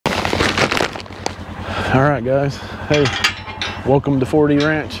All right, guys. Hey, welcome to 4D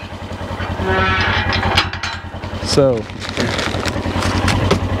Ranch. So,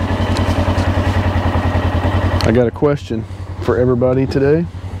 I got a question for everybody today.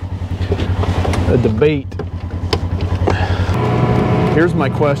 A debate. Here's my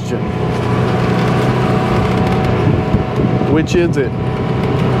question. Which is it?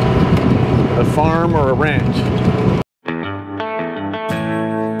 A farm or a ranch?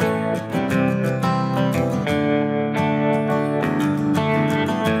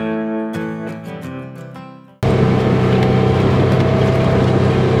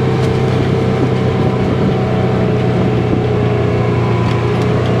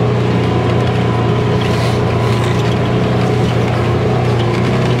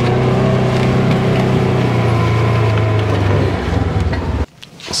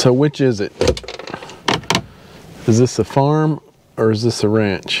 So which is it? Is this a farm or is this a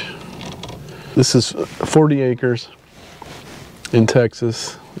ranch? This is 40 acres in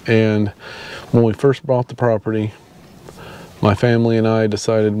Texas, and when we first bought the property, my family and I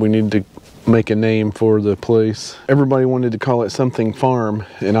decided we needed to make a name for the place. Everybody wanted to call it something farm,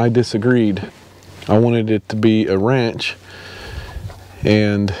 and I disagreed. I wanted it to be a ranch,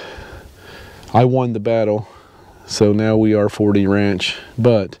 and I won the battle. So now we are 40 Ranch,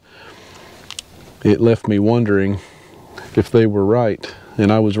 but it left me wondering if they were right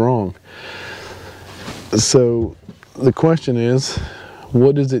and I was wrong. So the question is,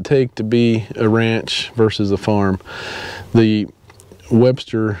 what does it take to be a ranch versus a farm? The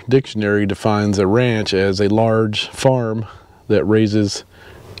Webster Dictionary defines a ranch as a large farm that raises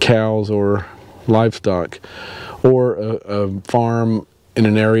cows or livestock, or a farm in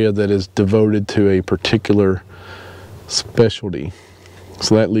an area that is devoted to a particular specialty.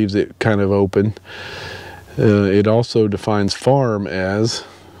 So that leaves it kind of open. It also defines farm as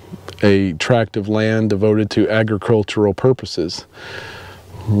a tract of land devoted to agricultural purposes.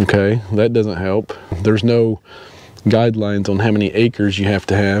 Okay, that doesn't help. There's no guidelines on how many acres you have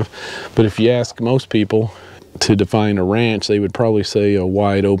to have, but if you ask most people to define a ranch, they would probably say a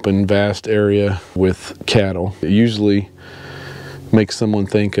wide open, vast area with cattle. It usually makes someone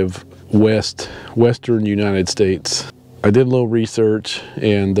think of Western United States. I did a little research,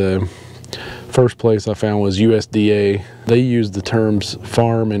 and the first place I found was USDA. They use the terms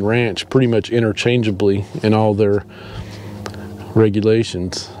farm and ranch pretty much interchangeably in all their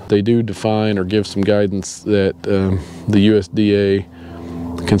regulations. They do define or give some guidance that the USDA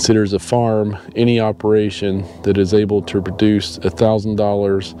considers a farm any operation that is able to produce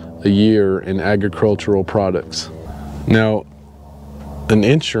 $1,000 a year in agricultural products. Now, an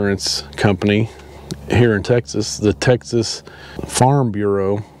insurance company here in Texas, the Texas Farm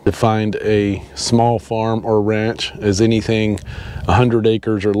Bureau, defined a small farm or ranch as anything 100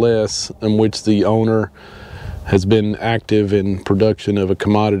 acres or less in which the owner has been active in production of a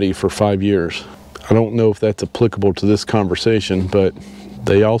commodity for 5 years. I don't know if that's applicable to this conversation, but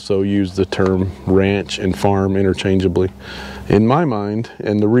they also use the term ranch and farm interchangeably. In my mind,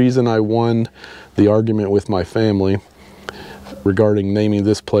 and the reason I won the argument with my family regarding naming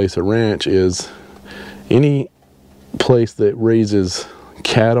this place a ranch, is any place that raises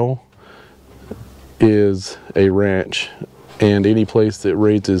cattle is a ranch, and any place that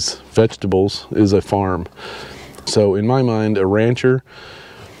raises vegetables is a farm. So in my mind, a rancher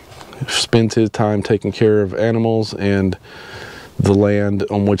spends his time taking care of animals and the land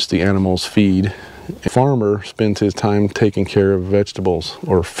on which the animals feed. A farmer spends his time taking care of vegetables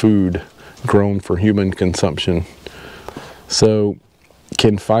or food grown for human consumption. So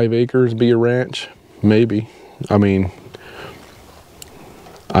can 5 acres be a ranch? Maybe. I mean,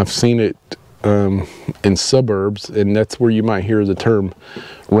 I've seen it in suburbs, and that's where you might hear the term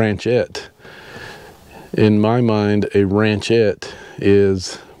ranchette. In my mind, a ranchette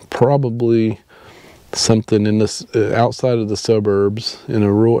is probably something in this outside of the suburbs in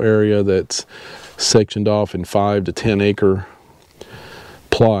a rural area that's sectioned off in 5 to 10 acre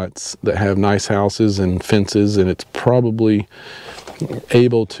plots that have nice houses and fences, and it's probably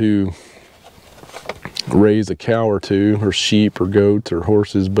able to raise a cow or two, or sheep or goats or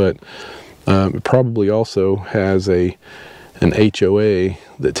horses, but it probably also has an HOA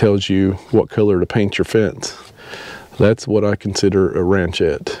that tells you what color to paint your fence. That's what I consider a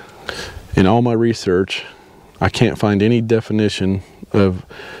ranchette. In all my research, I can't find any definition of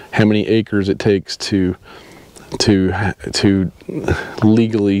how many acres it takes to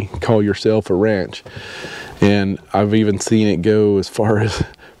legally call yourself a ranch. And I've even seen it go as far as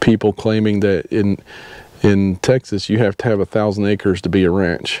people claiming that in Texas you have to have 1,000 acres to be a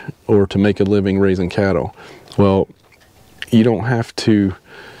ranch or to make a living raising cattle. Well, you don't have to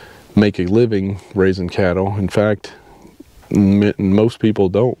make a living raising cattle. In fact, most people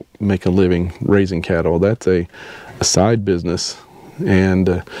don't make a living raising cattle. That's a side business,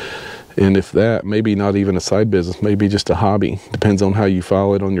 and if that, maybe not even a side business, maybe just a hobby. Depends on how you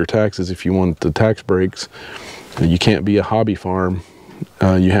file it on your taxes. If you want the tax breaks, you can't be a hobby farm.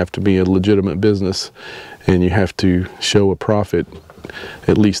 You have to be a legitimate business, and you have to show a profit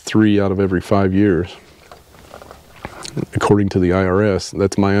at least 3 out of every 5 years, according to the IRS.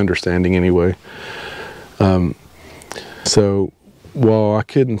 That's my understanding anyway. So while I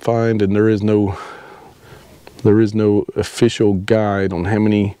couldn't find, and there is no official guide on how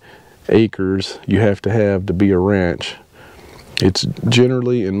many acres you have to be a ranch, it's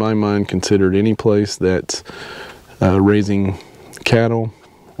generally, in my mind, considered any place that's raising cattle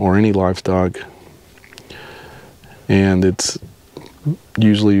or any livestock, and it's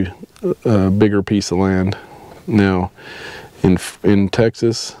usually a bigger piece of land. Now, in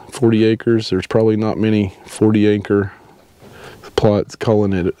Texas, 40 acres, there's probably not many 40-acre plots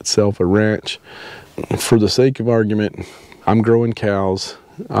calling it itself a ranch. For the sake of argument, I'm growing cows.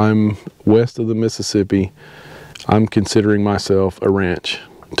 I'm west of the Mississippi. I'm considering myself a ranch.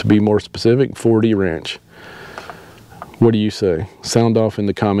 To be more specific, 40 ranch. What do you say? Sound off in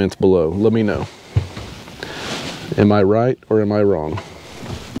the comments below. Let me know. Am I right or am I wrong?